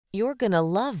You're gonna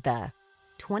love the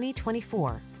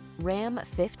 2024 Ram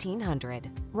 1500.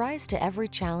 Rise to every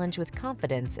challenge with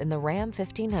confidence in the Ram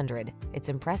 1500. Its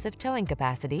impressive towing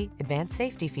capacity, advanced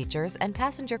safety features, and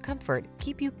passenger comfort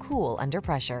keep you cool under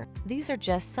pressure. These are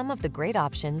just some of the great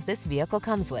options this vehicle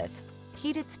comes with: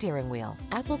 heated steering wheel,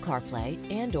 Apple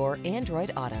CarPlay and/or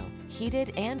Android Auto,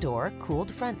 heated and/or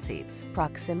cooled front seats,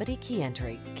 proximity key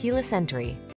entry, keyless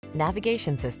entry,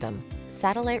 navigation system,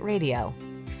 satellite radio,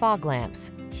 fog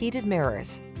lamps, heated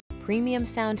mirrors, premium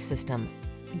sound system.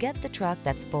 Get the truck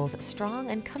that's both strong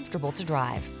and comfortable to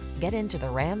drive. Get into the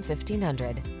Ram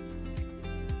 1500.